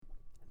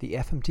The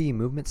FMT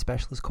Movement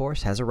Specialist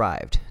course has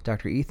arrived.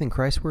 Dr. Ethan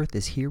Kreisworth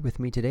is here with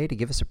me today to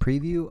give us a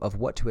preview of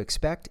what to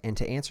expect and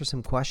to answer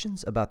some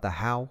questions about the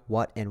how,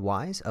 what, and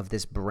whys of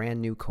this brand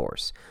new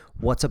course.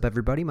 What's up,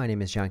 everybody? My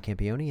name is John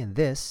Campione, and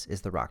this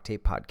is the Rock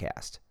Tape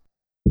Podcast.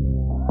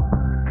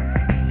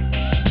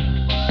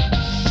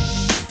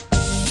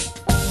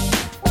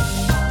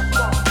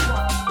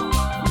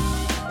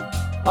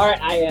 All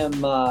right, I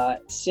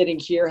am sitting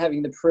here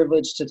having the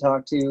privilege to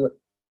talk to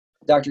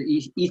Dr.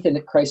 Ethan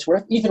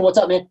Kreisworth. Ethan, what's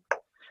up, man?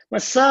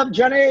 What's up,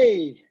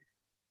 Johnny?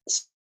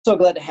 So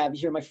glad to have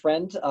you here, my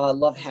friend.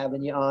 Love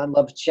having you on.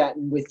 Love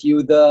chatting with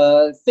you.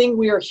 The thing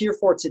we are here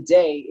for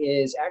today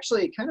is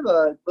actually kind of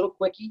a little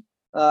quickie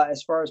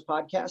as far as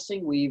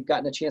podcasting. We've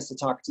gotten a chance to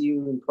talk to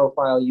you and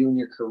profile you and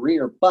your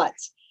career, but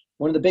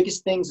one of the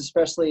biggest things,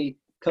 especially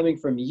coming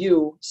from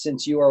you,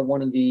 since you are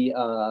one of the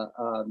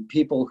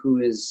people who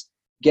is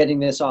getting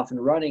this off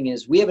and running,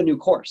 is we have a new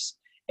course.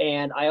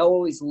 And I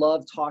always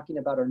love talking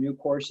about our new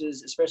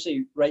courses,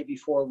 especially right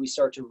before we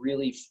start to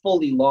really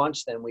fully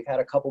launch them. We've had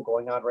a couple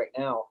going on right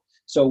now.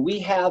 So we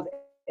have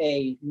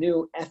a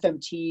new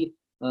FMT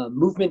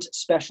Movement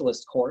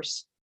Specialist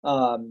course.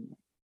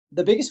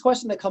 The biggest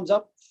question that comes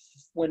up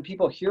when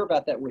people hear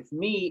about that with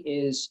me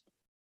is,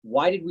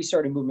 why did we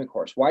start a movement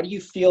course? Why do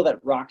you feel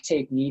that Rock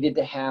Tape needed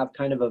to have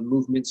kind of a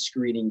movement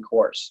screening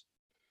course?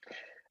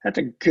 That's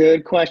a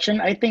good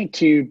question. I think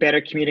to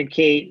better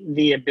communicate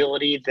the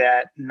ability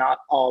that not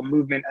all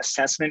movement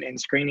assessment and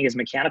screening is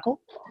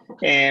mechanical.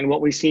 And what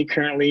we see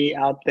currently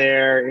out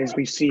there is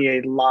we see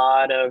a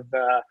lot of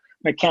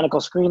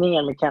mechanical screening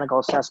and mechanical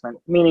assessment,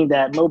 meaning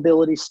that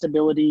mobility,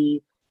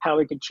 stability, how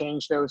we could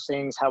change those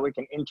things, how we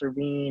can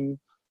intervene,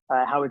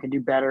 how we can do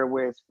better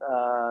with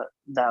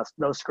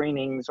those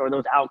screenings or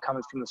those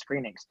outcomes from the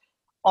screenings.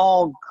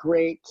 All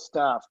great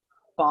stuff.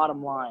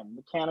 Bottom line,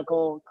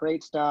 mechanical,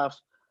 great stuff.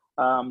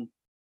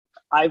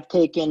 I've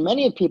taken,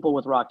 many people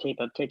with Rock Tape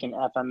have taken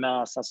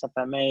FMS,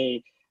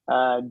 SFMA,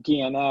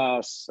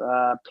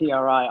 DNS,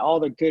 PRI, all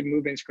the good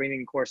movement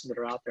screening courses that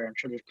are out there. I'm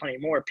sure there's plenty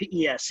more,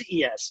 PES,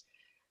 CES.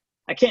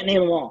 I can't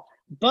name them all.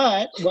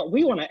 But what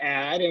we want to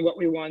add and what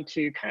we want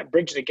to kind of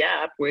bridge the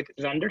gap with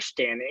is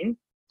understanding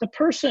the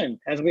person,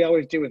 as we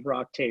always do with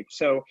Rock Tape.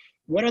 So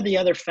what are the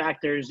other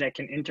factors that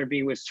can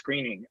intervene with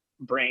screening?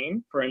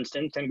 Brain, for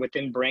instance, and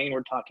within brain,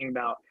 we're talking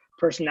about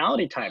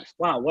personality types.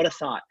 Wow, what a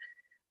thought.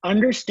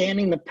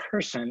 Understanding the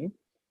person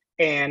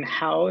and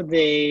how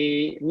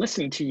they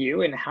listen to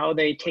you and how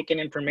they take in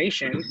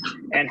information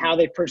and how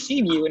they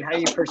perceive you and how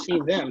you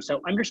perceive them.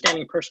 So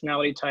understanding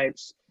personality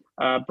types,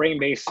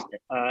 brain-based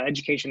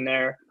education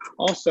there.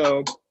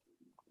 Also,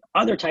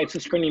 other types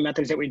of screening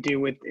methods that we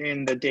do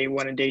within the day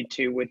 1 and day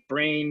 2 with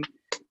brain.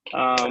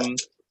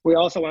 We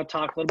also want to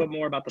talk a little bit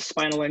more about the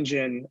spinal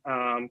engine,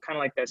 kind of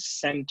like the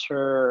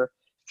center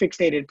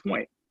fixated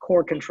point.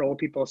 Core control,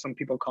 some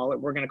people call it.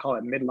 We're going to call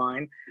it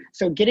midline.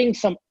 So getting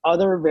some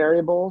other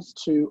variables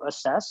to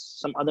assess,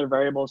 some other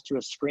variables to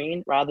a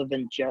screen rather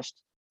than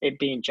just it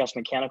being just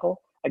mechanical.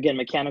 Again,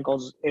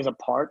 mechanicals is a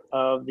part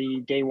of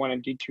the day 1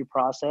 and day 2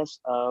 process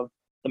of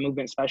the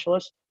movement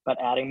specialist, but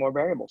adding more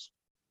variables.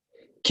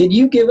 Can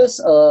you give us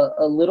a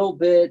little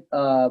bit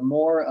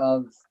more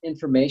of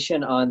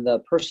information on the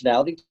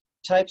personality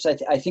types? I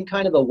think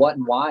kind of the what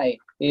and why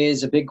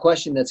is a big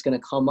question that's going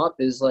to come up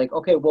is like,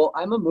 okay, well,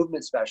 I'm a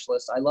movement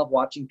specialist. I love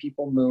watching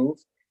people move,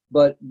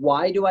 but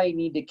why do I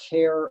need to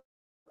care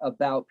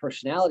about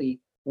personality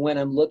when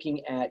I'm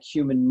looking at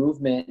human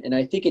movement? And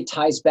I think it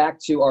ties back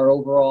to our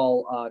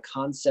overall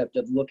concept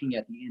of looking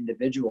at the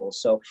individual.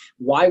 So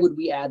why would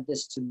we add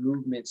this to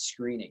movement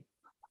screening?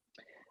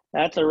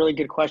 That's a really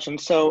good question.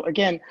 So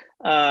again,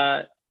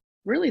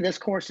 really, this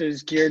course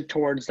is geared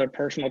towards the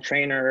personal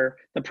trainer,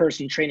 the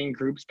person training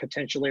groups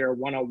potentially or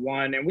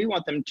one-on-one, and we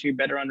want them to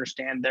better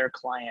understand their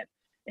client.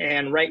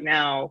 And right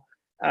now,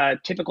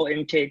 typical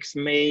intakes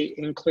may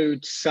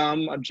include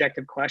some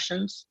objective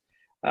questions,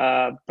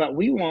 but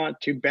we want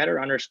to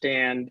better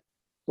understand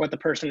what the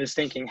person is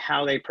thinking,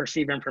 how they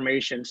perceive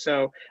information.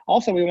 So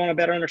also we want to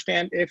better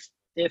understand if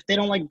they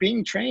don't like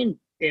being trained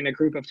in a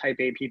group of type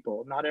A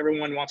people. Not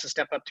everyone wants to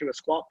step up to a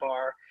squat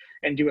bar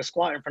and do a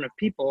squat in front of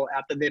people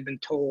after they've been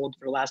told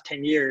for the last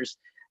 10 years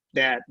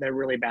that they're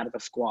really bad at the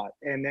squat.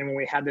 And then when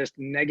we have this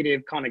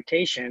negative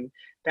connotation,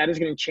 that is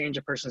going to change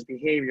a person's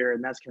behavior,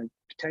 and that's going to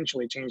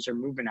potentially change their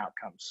movement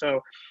outcomes.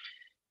 So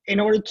in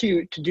order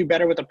to do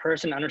better with a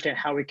person, understand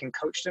how we can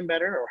coach them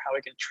better or how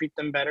we can treat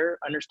them better,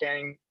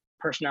 understanding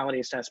personality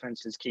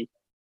assessments is key.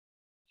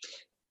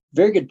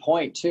 Very good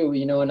point too.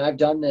 And I've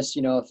done this,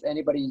 if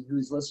anybody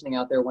who's listening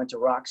out there went to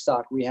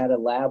Rockstock, we had a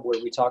lab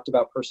where we talked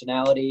about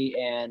personality,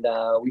 and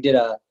we did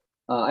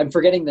I'm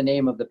forgetting the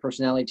name of the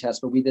personality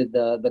test, but we did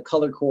the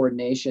color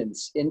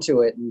coordinations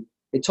into it, and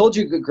it told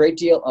you a great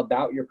deal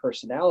about your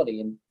personality.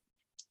 And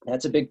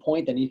that's a big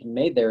point that Ethan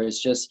made there, is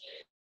just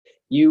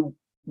you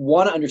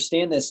want to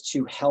understand this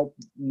to help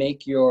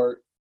make your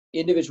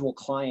individual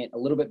client a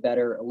little bit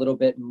better, a little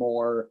bit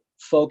more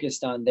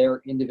focused on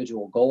their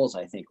individual goals,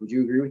 I think. Would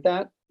you agree with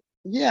that?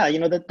 Yeah,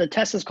 the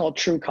test is called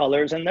True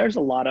Colors, and there's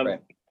a lot of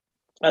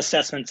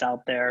assessments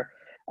out there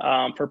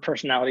for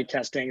personality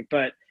testing,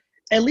 but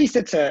at least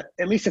it's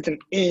an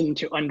in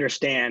to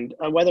understand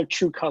whether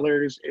True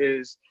Colors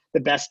is the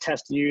best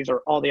test to use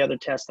or all the other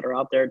tests that are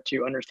out there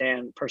to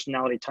understand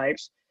personality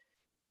types.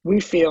 We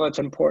feel it's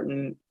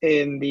important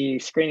in the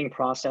screening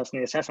process and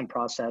the assessment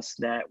process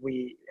that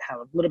we have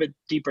a little bit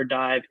deeper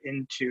dive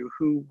into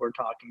who we're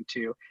talking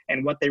to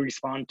and what they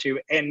respond to,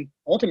 and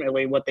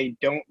ultimately what they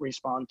don't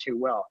respond to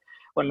well.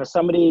 When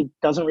somebody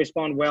doesn't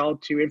respond well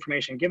to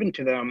information given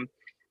to them,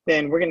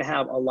 then we're going to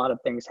have a lot of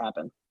things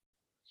happen.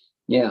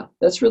 Yeah,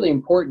 that's really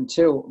important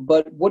too.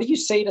 But what do you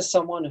say to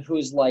someone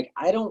who's like,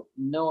 I don't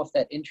know if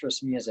that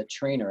interests me as a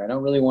trainer. I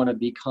don't really want to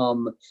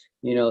become,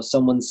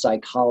 someone's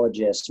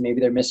psychologist.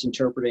 Maybe they're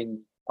misinterpreting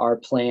our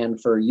plan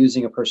for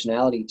using a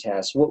personality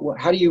test.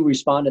 How do you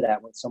respond to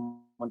that when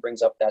someone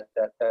brings up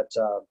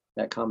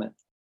that comment?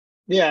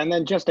 Yeah, and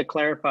then just to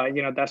clarify,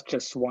 that's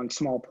just one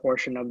small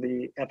portion of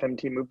the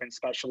FMT movement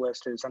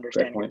specialist is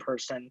understanding a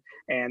person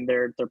and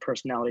their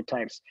personality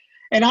types.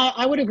 And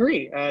I would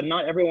agree.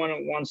 Not everyone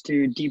wants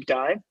to deep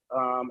dive,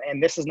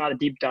 and this is not a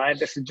deep dive.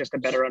 This is just a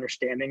better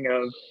understanding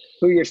of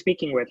who you're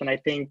speaking with. And I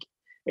think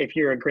if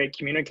you're a great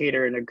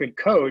communicator and a good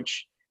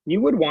coach,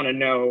 you would want to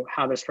know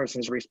how this person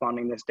is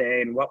responding this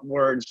day and what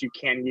words you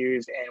can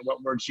use and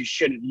what words you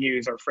shouldn't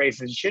use or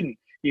phrases you shouldn't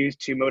use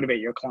to motivate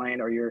your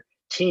client or your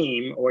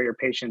team or your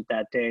patient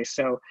that day.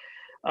 So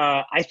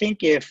I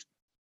think if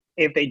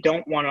they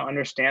don't want to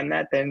understand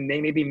that, then they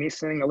may be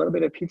missing a little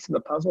bit of piece of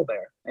the puzzle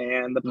there.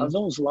 And the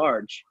puzzle is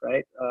large,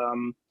 right?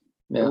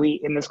 We,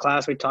 in this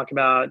class, we talk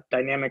about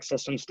dynamic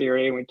systems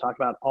theory, and we talk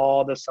about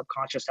all the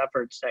subconscious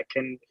efforts that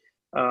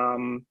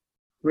can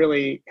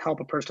really help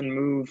a person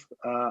move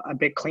a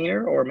bit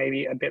cleaner or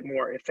maybe a bit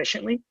more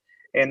efficiently.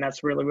 And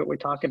that's really what we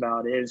talk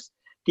about is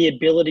the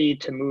ability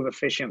to move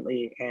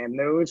efficiently. And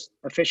those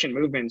efficient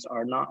movements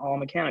are not all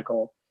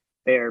mechanical.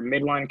 They're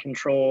midline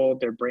controlled,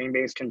 they're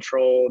brain-based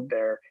controlled,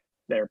 they're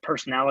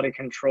personality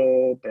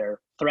control, their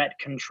threat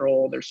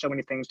control. There's so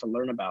many things to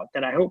learn about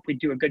that I hope we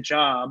do a good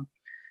job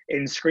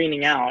in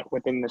screening out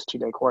within this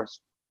 2-day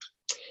course.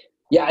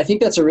 Yeah, I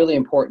think that's a really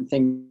important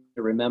thing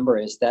to remember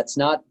is that's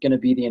not going to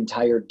be the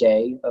entire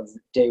day of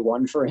day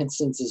one, for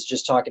instance, is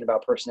just talking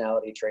about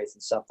personality traits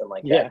and something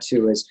like that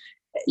too, is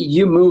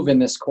you move in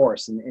this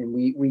course and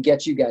we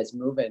get you guys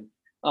moving.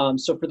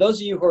 So for those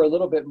of you who are a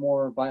little bit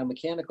more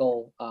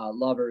biomechanical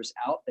lovers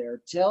out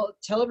there,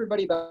 tell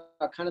everybody about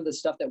kind of the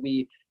stuff that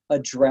we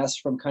address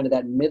from kind of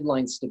that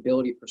midline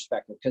stability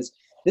perspective, because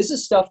this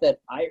is stuff that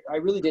I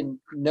really didn't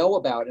know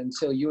about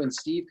until you and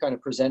Steve kind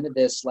of presented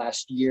this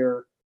last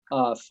year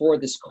for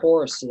this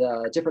course,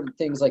 different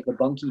things like the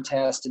Bunky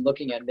test and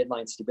looking at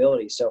midline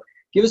stability. So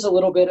give us a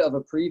little bit of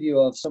a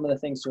preview of some of the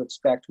things to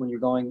expect when you're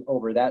going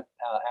over that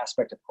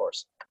aspect of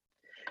course.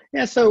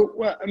 Yeah, so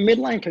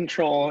midline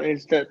control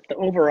is the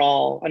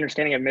overall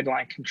understanding of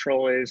midline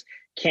control is,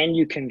 can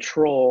you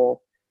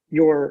control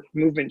your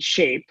movement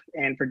shape?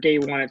 And for day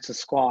one, it's a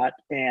squat,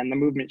 and the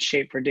movement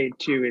shape for day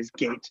two is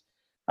gait.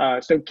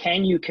 So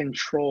can you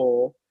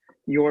control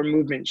your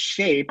movement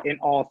shape in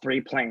all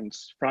three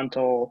planes,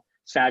 frontal,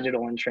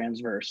 sagittal, and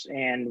transverse?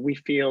 And we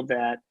feel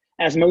that,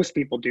 as most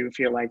people do,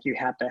 feel like you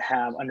have to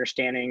have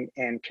understanding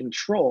and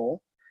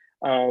control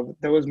of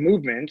those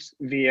movements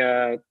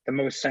via the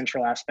most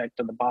central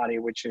aspect of the body,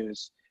 which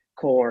is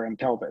core and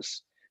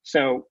pelvis.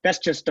 So that's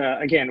just,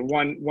 again,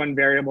 one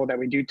variable that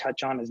we do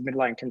touch on is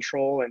midline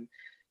control, and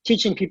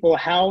teaching people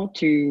how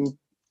to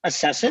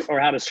assess it or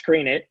how to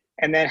screen it,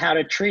 and then how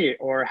to treat it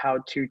or how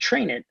to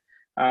train it.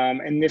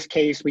 In this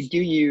case, we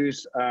do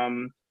use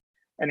an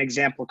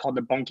example called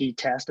the Bunky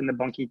test, and the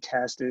Bunky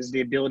test is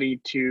the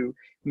ability to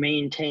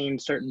maintain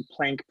certain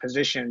plank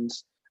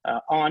positions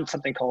on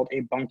something called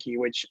a bunkie,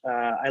 which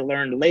I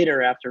learned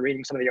later after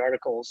reading some of the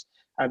articles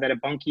that a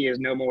bunkie is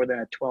no more than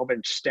a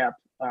 12-inch step,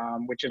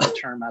 which is a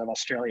term out of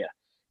Australia.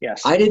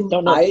 Yes. I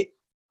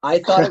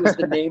thought it was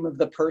the name of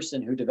the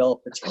person who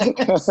developed the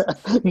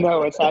test.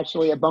 No, it's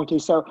actually a bunkie.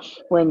 So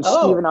when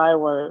Steve and I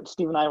were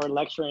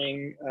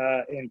lecturing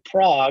in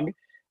Prague,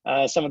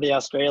 some of the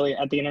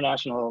at the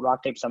International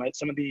Rock Tape Summit,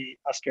 some of the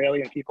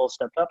Australian people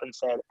stepped up and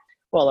said,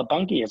 well, a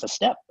bunkie is a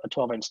step, a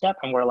 12-inch step.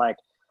 And we're like,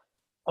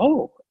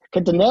 oh,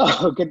 good to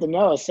know. Good to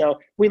know. So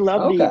we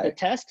love the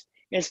test.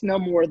 It's no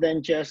more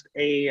than just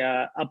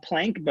a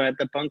plank, but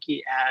the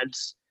bunkie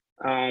adds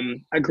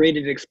a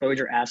graded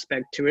exposure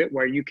aspect to it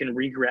where you can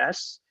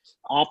regress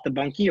off the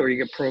bunkie or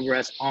you can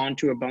progress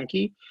onto a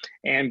bunkie.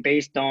 And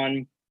based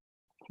on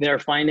their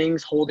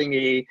findings, holding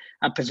a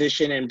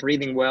position and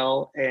breathing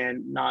well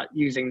and not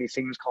using these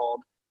things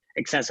called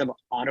excessive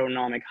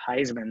autonomic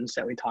Heismans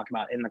that we talk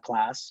about in the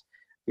class,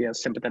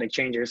 sympathetic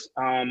changes,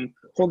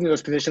 holding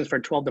those positions for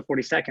 12 to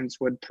 40 seconds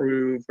would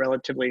prove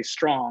relatively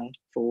strong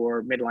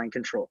for midline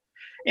control.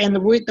 And the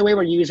way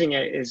we're using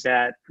it is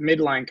that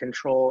midline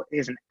control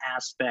is an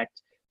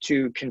aspect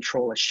to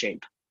control a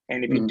shape.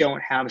 And if you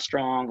don't have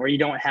strong or you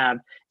don't have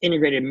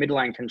integrated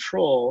midline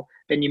control,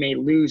 then you may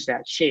lose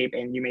that shape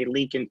and you may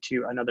leak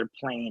into another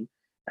plane,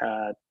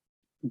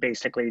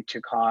 basically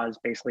to cause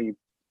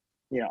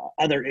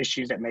other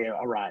issues that may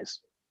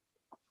arise.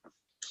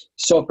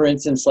 So for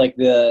instance, like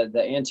the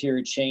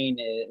anterior chain,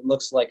 it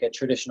looks like a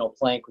traditional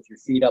plank with your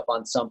feet up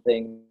on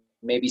something.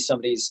 Maybe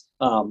somebody's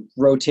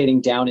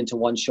rotating down into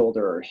one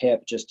shoulder or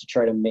hip just to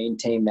try to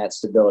maintain that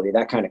stability,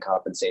 that kind of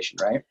compensation,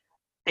 right?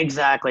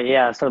 Exactly.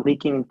 Yeah. So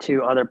leaking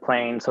to other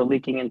planes. So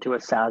leaking into a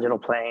sagittal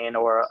plane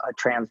or a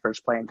transverse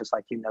plane, just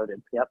like you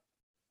noted. Yep.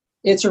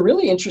 It's a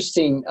really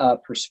interesting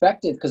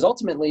perspective because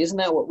ultimately, isn't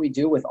that what we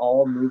do with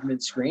all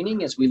movement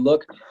screening? Is we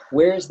look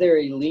where is there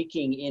a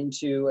leaking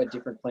into a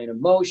different plane of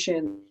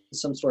motion,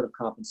 some sort of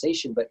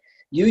compensation. But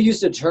you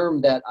used a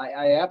term that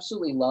I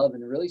absolutely love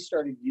and really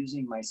started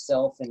using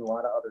myself in a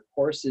lot of other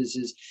courses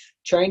is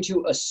trying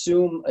to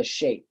assume a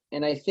shape.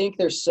 And I think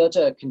there's such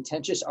a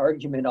contentious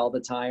argument all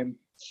the time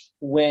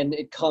when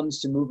it comes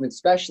to movement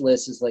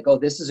specialists is like, oh,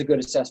 this is a good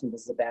assessment,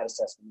 this is a bad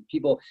assessment.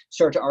 People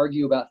start to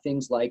argue about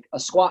things like a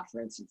squat, for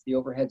instance. The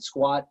overhead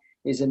squat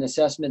is an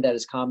assessment that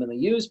is commonly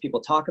used.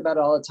 People talk about it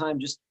all the time.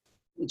 Just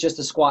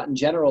a squat in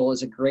general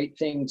is a great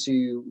thing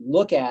to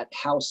look at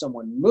how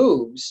someone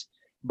moves,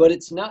 but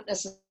it's not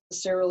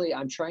necessarily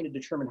I'm trying to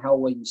determine how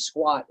well you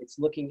squat. It's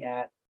looking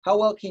at how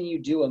well can you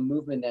do a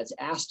movement that's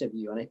asked of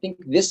you. And I think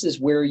this is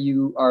where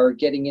you are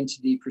getting into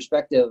the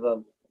perspective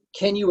of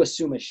can you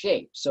assume a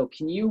shape? So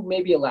can you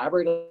maybe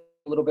elaborate a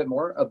little bit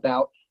more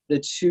about the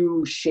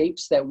two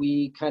shapes that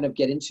we kind of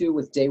get into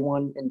with day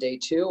one and day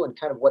two and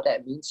kind of what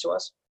that means to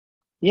us?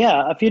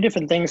 Yeah, a few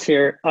different things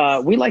here.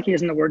 We like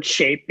using the word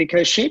shape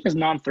because shape is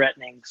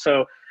non-threatening.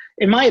 So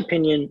in my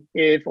opinion,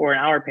 or in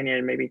our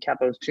opinion, maybe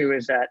Capo's too,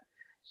 is that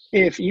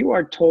if you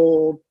are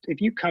told,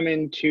 if you come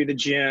into the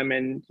gym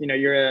and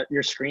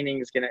your screening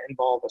is going to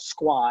involve a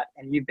squat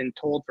and you've been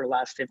told for the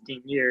last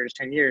 15 years,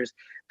 10 years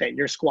that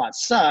your squat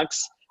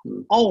sucks,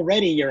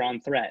 already you're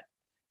on threat.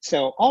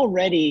 So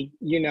already,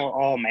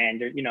 oh man,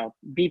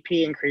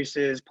 BP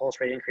increases, pulse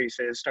rate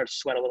increases, starts to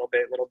sweat a little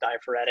bit, a little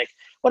diaphoretic,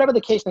 whatever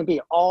the case may be,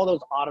 all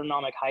those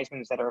autonomic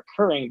Heismans that are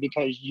occurring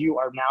because you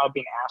are now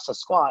being asked to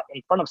squat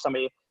in front of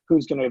somebody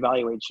who's going to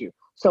evaluate you.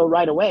 So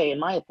right away, in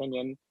my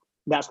opinion,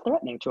 that's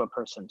threatening to a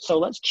person. So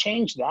let's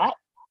change that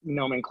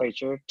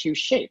nomenclature to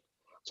shape.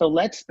 So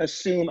let's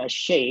assume a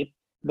shape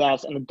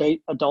that's an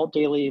adult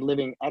daily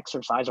living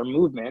exercise or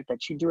movement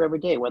that you do every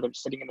day, whether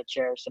it's sitting in the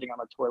chair, sitting on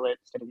the toilet,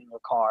 sitting in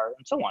your car,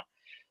 and so on.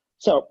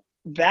 So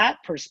that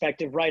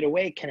perspective right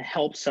away can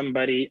help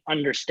somebody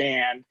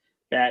understand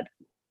that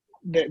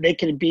they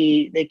could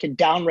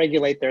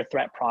downregulate their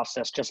threat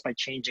process just by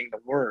changing the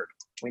word.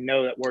 We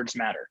know that words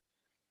matter.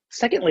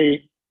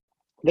 Secondly,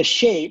 the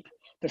shape,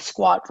 the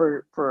squat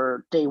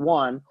for day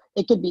one,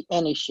 it could be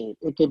any shape.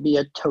 It could be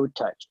a toe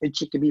touch. It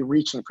could be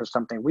reaching for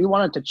something. We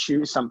wanted to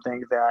choose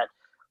something that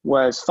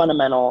was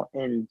fundamental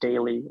in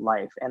daily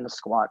life, and the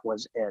squat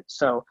was it.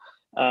 So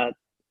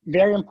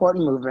very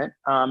important movement.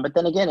 But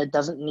then again, it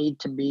doesn't need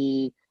to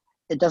be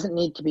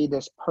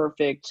this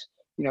perfect,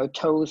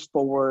 toes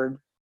forward,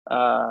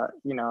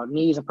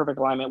 knees in perfect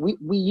alignment.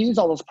 We use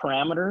all those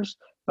parameters,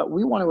 but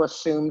we want to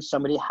assume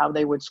somebody how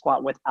they would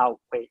squat without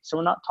weight. So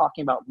we're not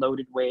talking about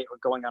loaded weight or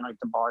going on like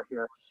the bar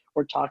here.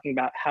 We're talking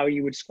about how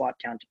you would squat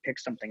down to pick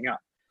something up.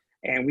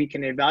 And we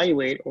can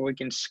evaluate or we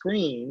can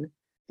screen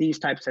these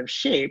types of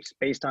shapes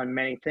based on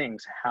many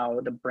things,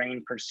 how the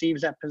brain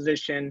perceives that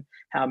position,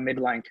 how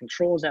midline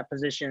controls that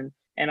position,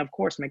 and of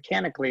course,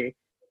 mechanically,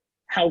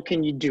 how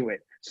can you do it?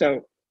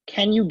 So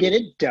can you get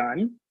it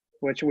done,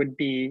 which would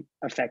be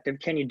effective?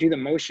 Can you do the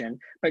motion,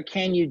 but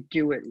can you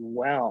do it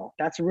well?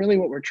 That's really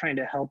what we're trying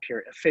to help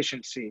here,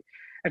 efficiency.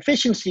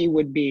 Efficiency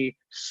would be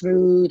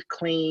smooth,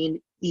 clean,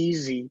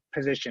 easy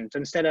positions.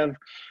 Instead of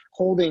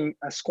holding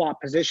a squat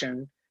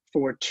position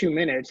for 2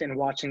 minutes and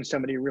watching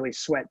somebody really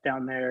sweat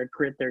down there,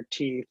 grit their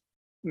teeth,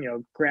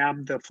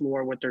 grab the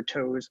floor with their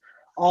toes,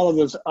 all of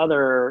those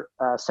other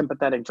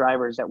sympathetic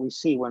drivers that we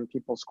see when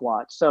people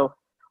squat. So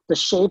the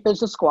shape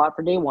is a squat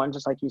for day one,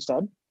 just like you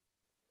said.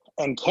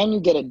 And can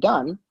you get it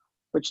done,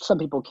 which some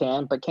people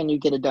can, but can you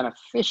get it done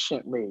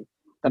efficiently?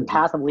 The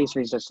path of least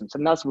resistance.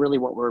 And that's really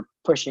what we're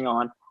pushing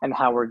on and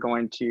how we're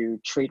going to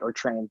treat or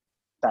train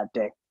that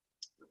day.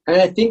 And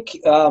I think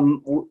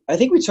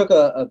we took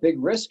a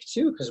big risk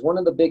too, because one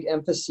of the big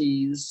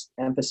emphasis,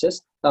 one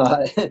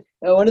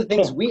of the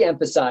things we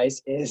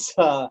emphasize is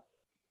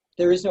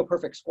there is no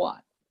perfect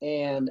squat.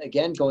 And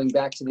again, going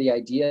back to the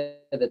idea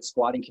that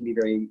squatting can be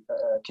very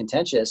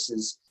contentious,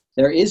 is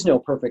there is no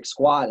perfect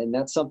squat, and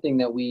that's something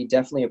that we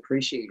definitely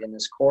appreciate in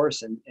this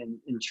course and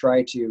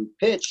try to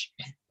pitch.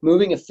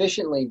 Moving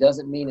efficiently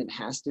doesn't mean it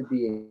has to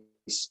be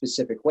a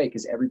specific way,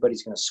 because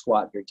everybody's going to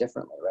squat very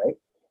differently, right?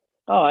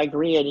 Oh, I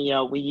agree.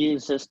 And, we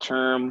use this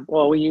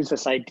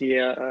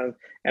idea of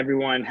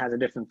everyone has a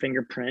different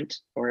fingerprint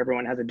or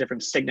everyone has a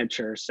different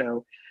signature.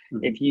 So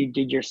if you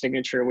did your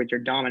signature with your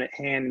dominant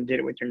hand and did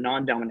it with your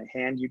non-dominant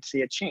hand, you'd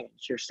see a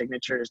change. Your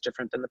signature is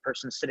different than the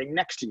person sitting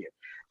next to you.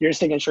 Your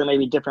signature may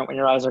be different when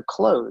your eyes are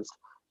closed.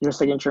 Your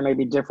signature may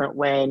be different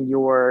when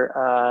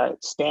you're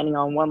standing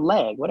on one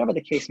leg, whatever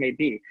the case may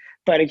be.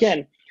 But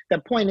again, the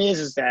point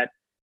is that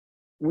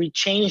we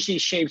change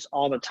these shapes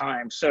all the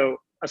time. So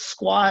a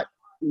squat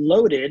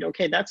loaded,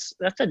 okay, that's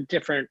a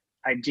different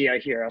idea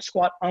here. A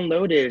squat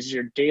unload is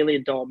your daily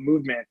adult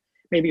movement.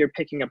 Maybe you're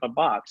picking up a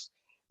box.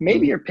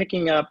 Maybe you're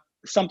picking up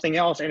something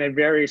else in a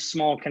very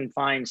small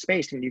confined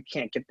space and you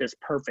can't get this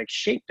perfect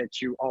shape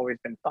that you've always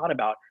been thought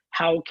about.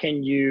 How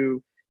can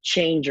you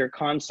change your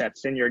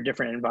concepts in your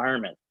different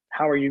environment?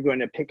 How are you going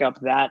to pick up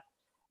that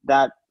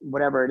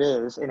whatever it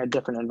is in a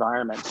different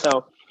environment?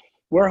 So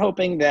we're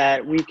hoping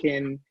that we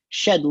can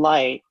shed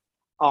light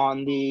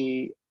on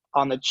the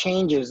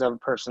changes of a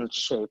person's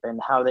shape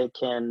and how they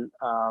can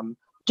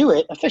do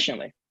it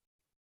efficiently.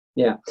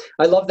 Yeah,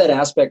 I love that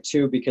aspect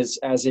too, because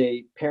as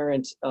a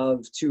parent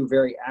of two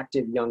very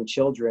active young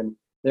children,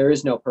 there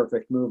is no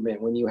perfect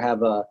movement. When you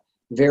have a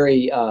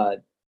very,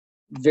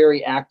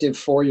 very active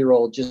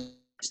 4-year-old just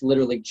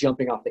literally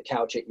jumping off the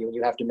couch at you and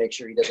you have to make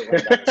sure he doesn't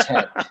land on his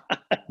head.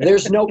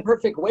 There's no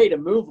perfect way to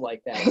move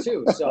like that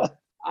too. So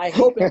I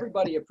hope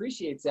everybody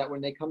appreciates that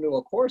when they come to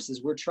a course,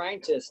 is we're trying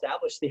to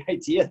establish the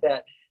idea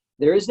that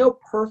there is no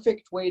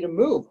perfect way to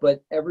move,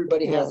 but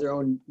everybody has their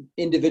own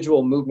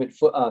individual movement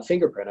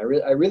fingerprint.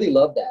 I really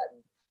love that.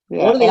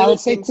 Yeah, and I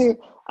would say too,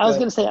 I was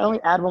going to say, I only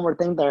add one more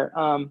thing there.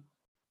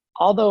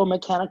 Although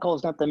mechanical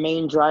is not the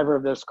main driver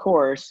of this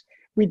course,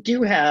 we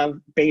do have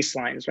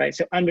baselines, right?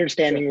 So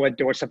understanding what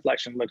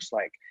dorsiflexion looks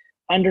like,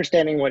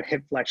 understanding what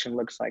hip flexion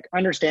looks like,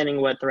 understanding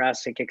what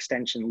thoracic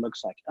extension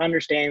looks like,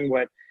 understanding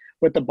what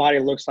the body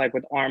looks like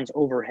with arms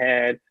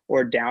overhead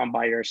or down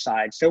by your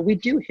side. So we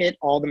do hit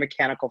all the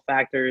mechanical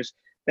factors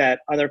that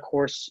other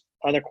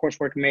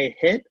coursework may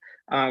hit.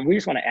 We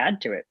just want to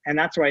add to it. And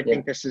that's why I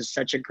think this is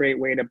such a great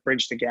way to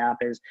bridge the gap,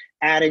 is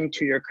adding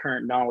to your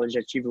current knowledge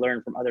that you've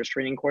learned from other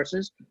screening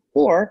courses,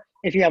 or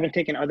if you haven't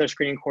taken other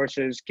screening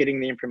courses,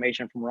 getting the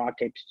information from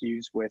RockTape to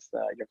use with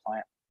your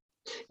client.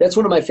 That's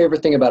one of my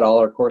favorite thing about all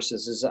our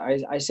courses is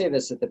I say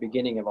this at the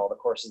beginning of all the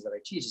courses that I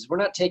teach, is we're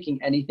not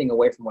taking anything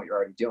away from what you're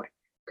already doing.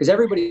 Because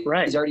everybody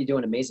is already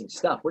doing amazing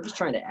stuff. We're just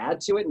trying to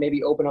add to it and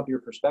maybe open up your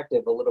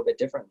perspective a little bit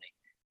differently.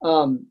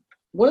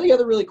 One of the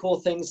other really cool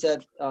things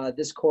that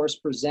this course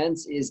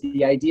presents is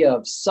the idea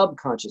of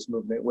subconscious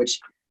movement, which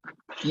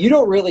you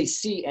don't really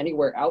see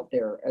anywhere out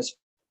there as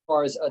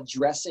far as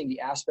addressing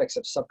the aspects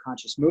of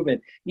subconscious movement.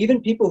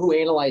 Even people who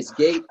analyze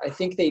gait, I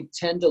think they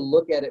tend to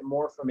look at it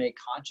more from a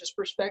conscious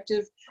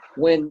perspective,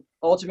 when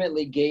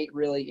ultimately gait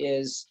really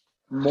is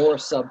more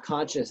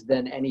subconscious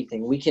than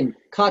anything. We can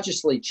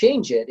consciously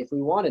change it if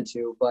we wanted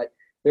to, but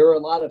there are a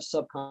lot of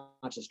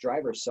subconscious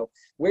drivers. So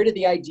where did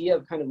the idea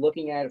of kind of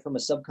looking at it from a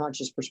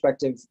subconscious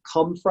perspective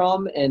come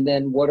from? And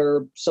then what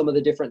are some of the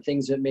different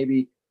things that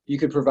maybe you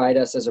could provide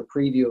us as a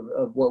preview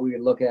of what we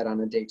would look at on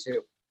a day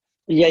two?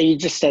 Yeah, you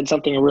just said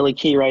something really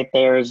key right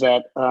there, is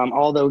that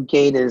although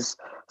gait is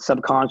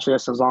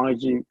subconscious, as long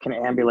as you can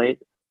ambulate,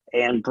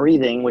 and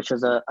breathing, which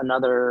is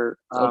another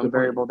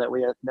variable that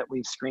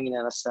we screen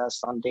and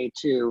assess on day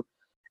two,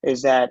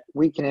 is that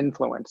we can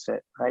influence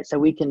it, right? So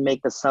we can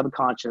make the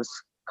subconscious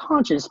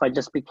conscious by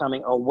just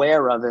becoming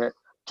aware of it,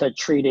 to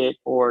treat it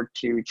or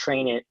to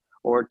train it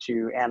or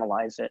to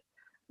analyze it.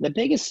 The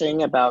biggest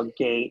thing about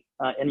gait,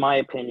 in my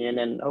opinion,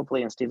 and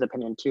hopefully in Steve's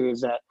opinion too,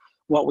 is that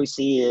what we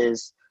see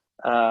is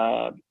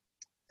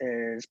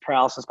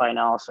paralysis by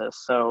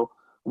analysis. So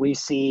we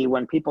see,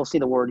 when people see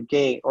the word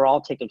gait, or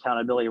I'll take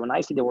accountability. When I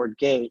see the word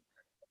gait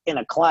in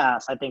a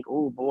class, I think,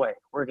 oh boy,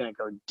 we're going to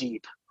go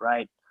deep,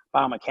 right?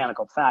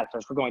 Biomechanical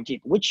factors, we're going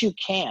deep, which you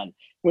can,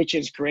 which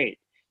is great.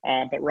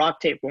 But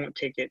RockTape won't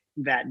take it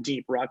that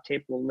deep.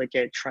 RockTape will look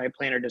at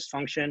triplanar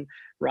dysfunction.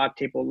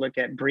 RockTape will look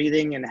at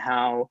breathing and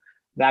how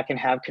that can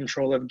have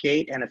control of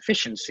gait and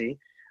efficiency.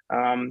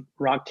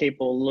 RockTape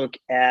will look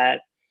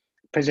at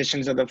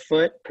positions of the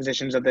foot,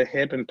 positions of the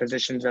hip, and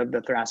positions of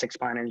the thoracic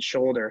spine and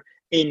shoulder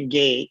in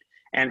gait,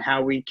 and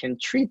how we can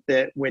treat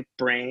that with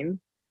brain,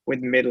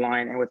 with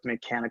midline, and with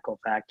mechanical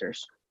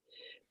factors.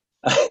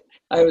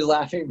 I was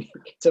laughing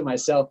to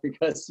myself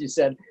because you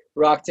said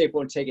RockTape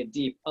won't take it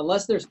deep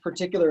unless there's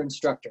particular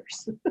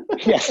instructors.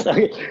 Yes.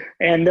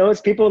 And those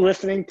people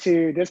listening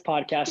to this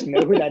podcast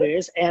know who that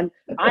is. And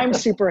I'm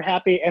super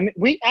happy. And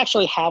we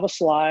actually have a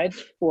slide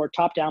for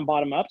top down,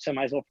 bottom up. So I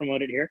might as well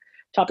promote it here.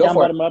 Top down,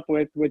 bottom up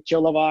with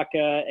Jill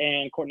Lavaca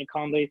and Courtney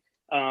Conley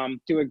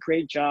do a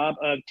great job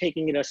of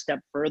taking it a step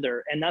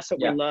further. And that's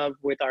what we love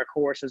with our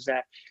course, is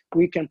that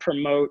we can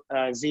promote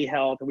Z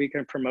Health, we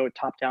can promote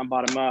top down,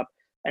 bottom up.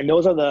 And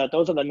those are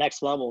the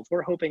next levels.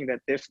 We're hoping that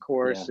this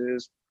course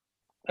is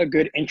a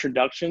good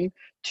introduction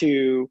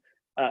to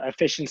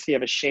efficiency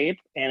of a shape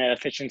and an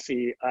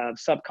efficiency of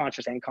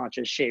subconscious and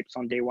conscious shapes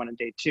on day one and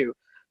day two.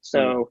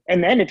 So,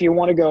 and then if you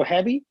want to go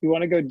heavy, you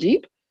want to go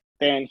deep,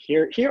 then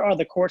here are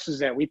the courses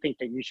that we think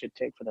that you should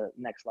take for the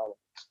next level.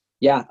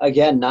 Yeah,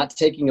 again, not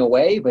taking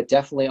away, but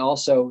definitely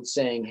also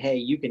saying, hey,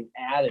 you can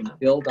add and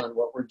build on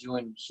what we're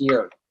doing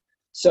here.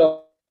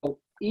 So,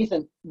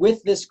 Ethan,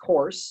 with this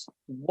course,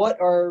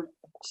 what are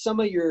some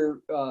of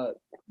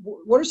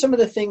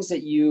the things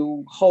that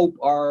you hope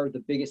are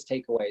the biggest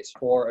takeaways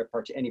for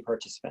any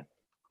participant?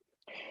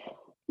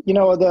 You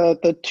know,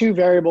 the two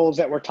variables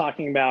that we're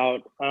talking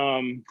about,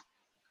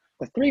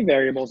 the three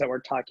variables that we're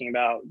talking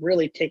about,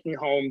 really taking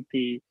home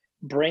the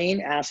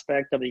brain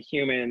aspect of the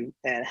human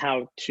and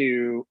how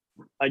to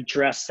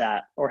address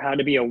that or how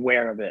to be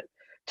aware of it.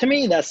 To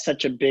me, that's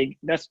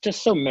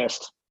just so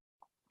missed,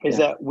 is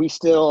that we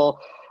still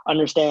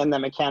understand that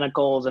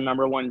mechanical is the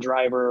number one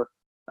driver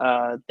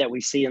that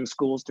we see in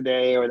schools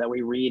today, or that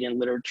we read in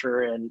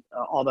literature. And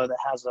although that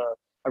has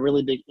a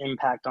really big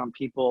impact on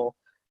people,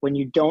 when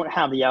you don't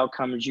have the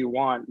outcomes you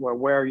want,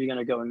 where are you going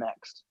to go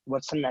next?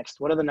 What's the next?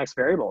 What are the next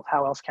variables?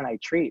 How else can I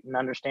treat? And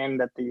understand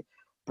that the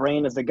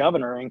brain is the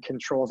governor and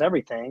controls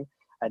everything.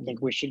 I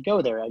think we should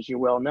go there, as you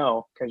well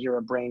know, because you're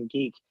a brain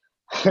geek.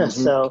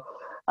 So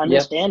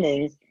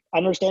understanding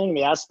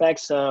the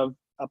aspects of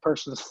a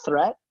person's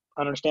threat,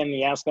 understanding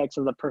the aspects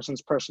of the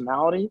person's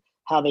personality,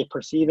 how they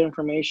perceive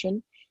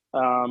information,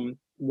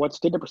 what's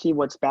good to perceive,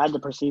 what's bad to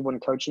perceive when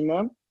coaching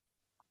them,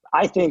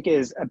 I think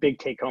is a big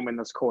take home in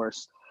this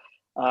course.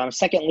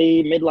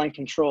 Secondly, midline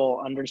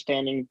control,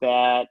 understanding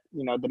that,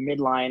 the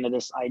midline of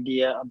this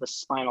idea of the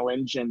spinal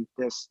engine,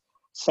 this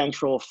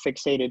central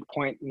fixated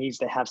point, needs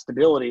to have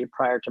stability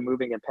prior to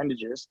moving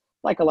appendages,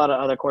 like a lot of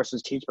other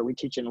courses teach, but we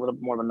teach it in a little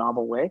bit more of a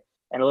novel way,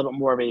 and a little bit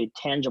more of a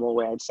tangible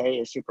way, I'd say,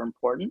 is super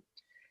important.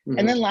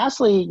 And then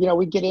lastly,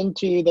 we get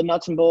into the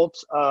nuts and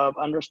bolts of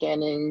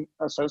understanding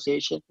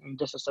association and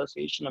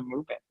disassociation of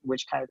movement,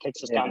 which kind of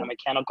takes us down the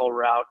mechanical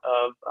route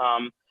of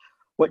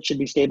what should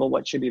be stable,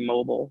 what should be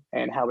mobile,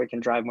 and how we can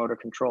drive motor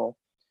control.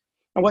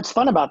 And what's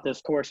fun about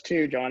this course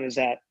too, John, is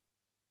that,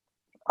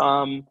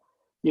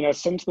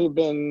 since we've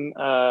been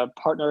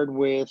partnered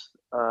with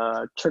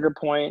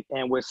TriggerPoint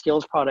and with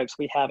Skills Products,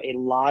 we have a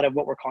lot of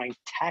what we're calling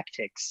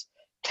tactics.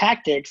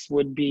 Tactics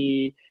would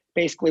be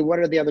basically what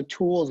are the other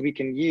tools we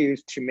can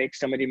use to make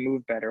somebody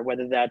move better,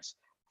 whether that's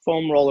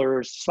foam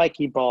rollers,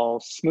 spiky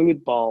balls,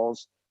 smooth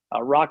balls,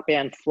 rock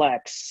band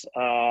flex,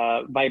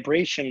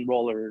 vibration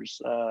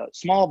rollers,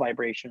 small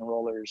vibration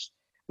rollers.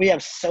 We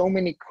have so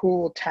many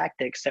cool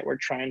tactics that we're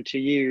trying to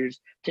use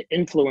to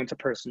influence a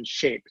person's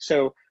shape.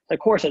 So the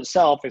course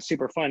itself is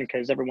super fun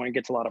because everyone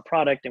gets a lot of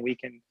product, and we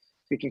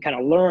can kind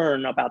of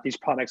learn about these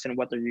products and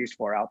what they're used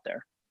for out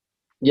there.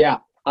 Yeah,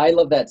 I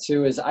love that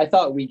too. Is I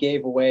thought we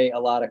gave away a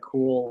lot of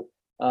cool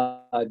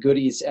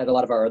goodies at a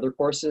lot of our other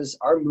courses.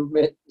 Our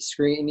movement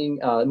screening,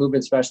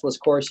 movement specialist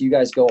course, you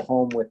guys go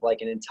home with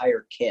like an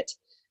entire kit.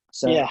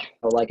 So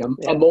like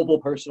a mobile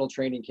personal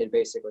training kit,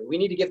 basically. We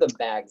need to give them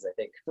bags, I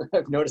think.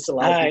 I've noticed a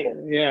lot of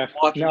people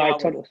walking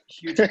out with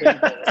huge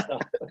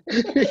stuff.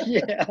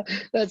 Yeah,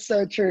 that's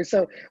so true.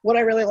 So what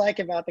I really like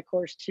about the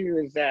course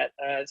too is that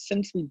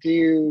since we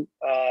do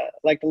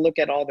like to look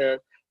at all the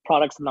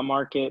products in the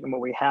market and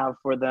what we have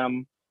for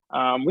them,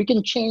 we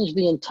can change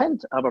the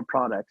intent of a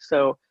product.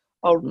 So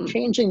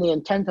changing the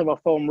intent of a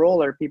foam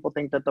roller, people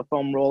think that the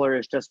foam roller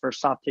is just for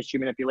soft tissue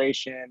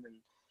manipulation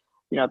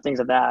and things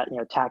of that,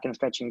 tack and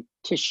stretching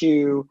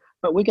tissue.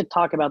 But we could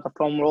talk about the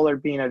foam roller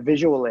being a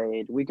visual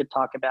aid. We could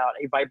talk about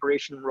a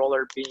vibration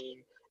roller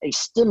being a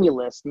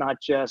stimulus,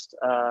 not just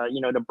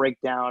to break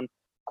down,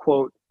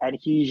 quote,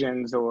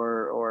 adhesions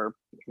or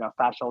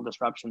fascial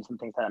disruptions and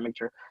things of that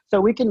nature. So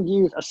we can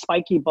use a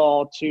spiky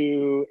ball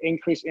to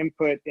increase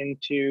input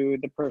into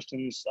the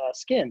person's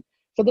skin.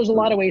 So there's a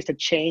lot of ways to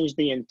change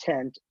the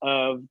intent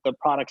of the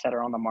products that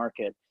are on the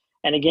market.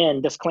 And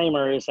again,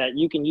 disclaimer is that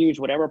you can use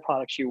whatever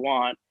products you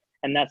want.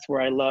 And that's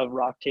where I love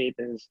Rock Tape,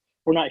 is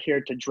we're not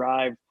here to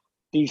drive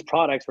these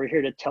products. We're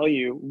here to tell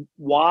you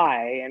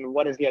why and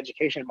what is the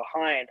education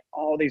behind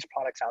all these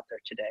products out there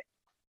today.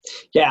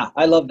 Yeah,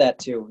 I love that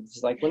too.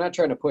 It's like, we're not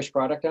trying to push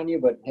product on you,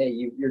 but hey,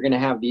 you're going to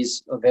have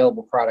these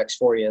available products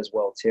for you as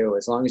well too,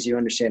 as long as you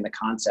understand the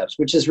concepts,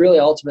 which is really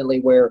ultimately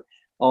where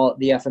all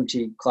the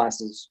FMT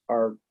classes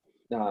are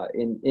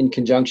in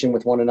conjunction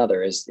with one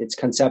another. It's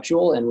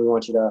conceptual, and we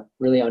want you to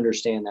really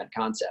understand that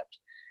concept.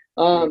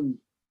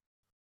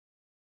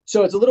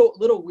 So it's a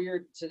little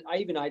weird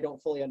I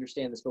don't fully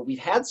understand this, but we've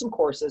had some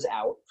courses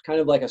out, kind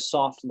of like a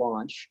soft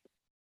launch.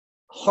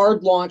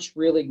 Hard launch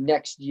really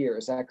next year,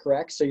 is that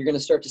correct? So you're going to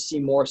start to see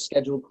more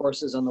scheduled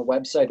courses on the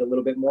website a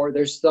little bit more.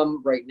 There's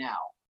some right now.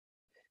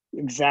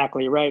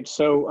 Exactly right.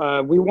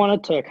 So we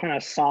wanted to kind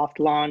of soft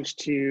launch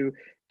to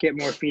get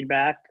more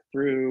feedback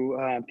through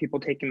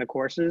people taking the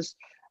courses.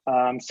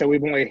 So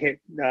we've only hit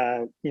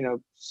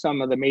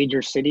some of the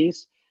major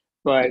cities,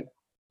 but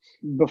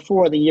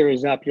before the year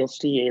is up, you'll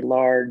see a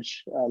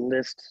large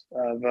list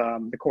of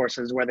the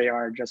courses where they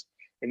are just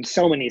in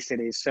so many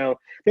cities. So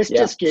this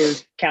just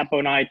gives Capo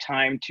and I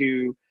time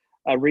to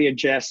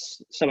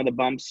readjust some of the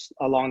bumps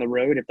along the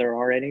road, if there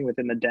are any,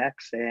 within the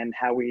decks, and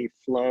how we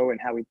flow and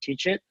how we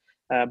teach it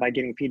by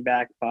getting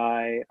feedback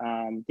by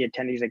the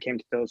attendees that came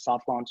to those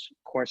soft launch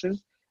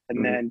courses.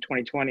 And then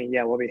 2020,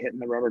 we'll be hitting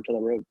the rubber to the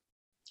road.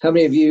 How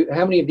many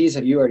of these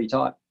have you already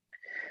taught?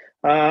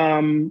 I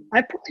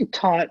probably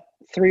taught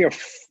 3 or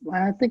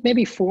I think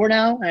maybe 4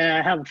 now, and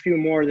I have a few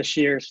more this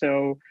year.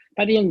 So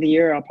by the end of the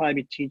year, I'll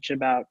probably teach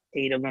about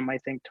 8 of them, I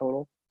think,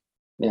 total.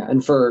 Yeah,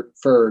 and for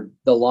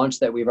the launch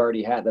that we've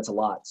already had, that's a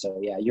lot. So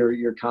yeah,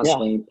 you're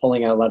constantly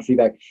pulling out a lot of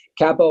feedback.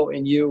 Capo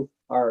and you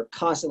are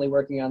constantly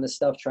working on this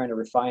stuff, trying to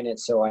refine it.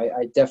 So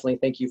I definitely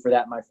thank you for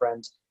that, my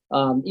friend.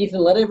 Ethan,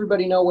 let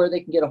everybody know where they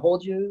can get a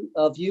hold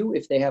of you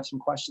if they have some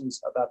questions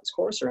about this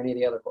course or any of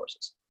the other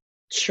courses.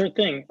 Sure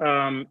thing.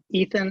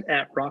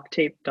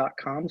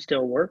 Ethan@rocktape.com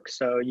still works,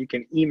 so you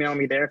can email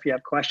me there if you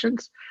have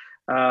questions.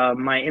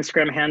 My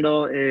Instagram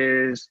handle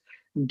is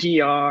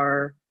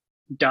dr.kreis,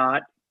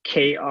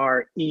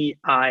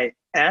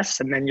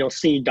 and then you'll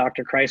see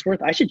Dr.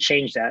 Kreisworth. I should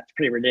change that. It's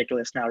pretty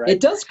ridiculous now, right? It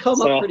does come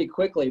up pretty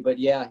quickly, but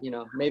yeah,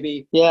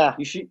 maybe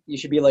you should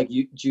be like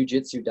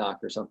Jiu-Jitsu doc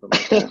or something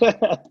like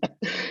that.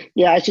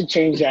 Yeah, I should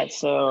change that.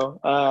 So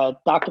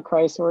Dr.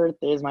 Kreisworth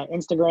is my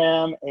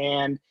Instagram,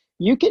 and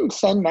you can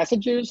send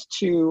messages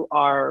to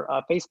our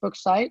Facebook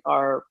site,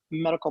 our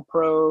Medical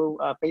Pro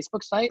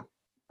Facebook site.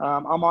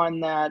 I'm on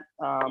that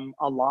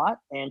a lot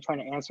and trying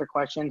to answer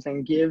questions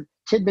and give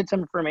tidbits of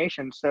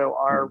information. So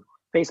our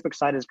Facebook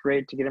site is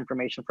great to get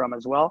information from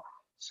as well.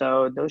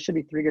 So those should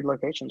be 3 good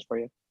locations for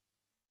you.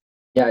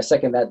 Yeah, I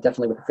second that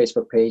definitely with the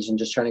Facebook page and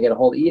just trying to get a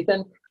hold of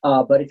Ethan.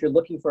 But if you're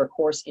looking for a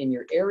course in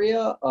your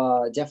area,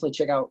 definitely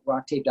check out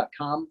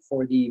rocktape.com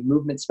for the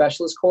movement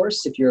specialist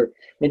course. If you're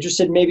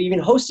interested in maybe even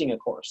hosting a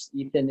course,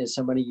 Ethan is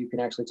somebody you can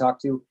actually talk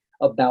to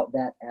about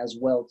that as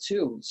well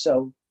too.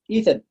 So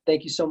Ethan,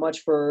 thank you so much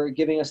for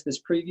giving us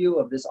this preview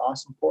of this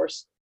awesome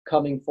course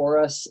coming for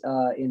us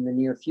in the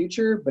near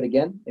future. But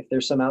again, if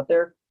there's some out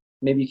there,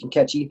 maybe you can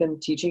catch Ethan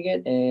teaching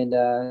it and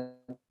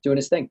doing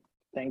his thing.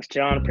 Thanks,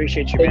 John.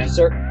 Appreciate you, man. Thank you,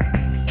 sir.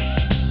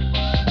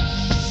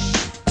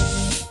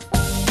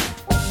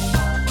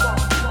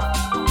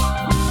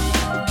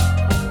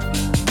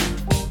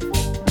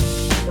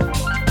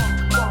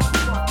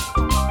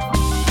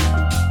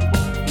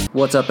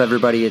 What's up,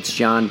 everybody? It's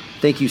John.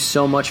 Thank you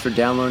so much for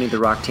downloading the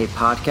Rock Tape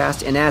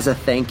podcast. And as a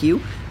thank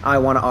you, I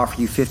want to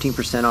offer you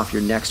 15% off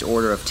your next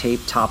order of tape,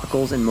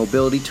 topicals, and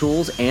mobility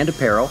tools and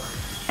apparel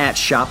at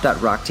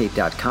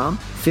shop.rocktape.com.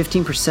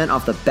 15%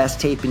 off the best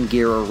tape and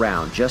gear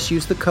around. Just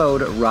use the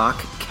code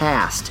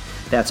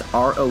ROCKCAST. That's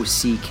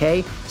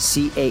ROCKCAST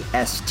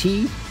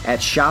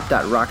at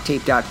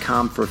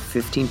shop.rocktape.com for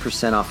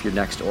 15% off your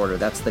next order.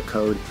 That's the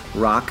code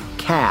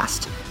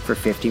ROCKCAST for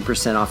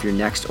 15% off your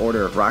next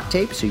order of Rock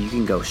Tape so you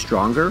can go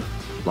stronger,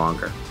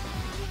 longer.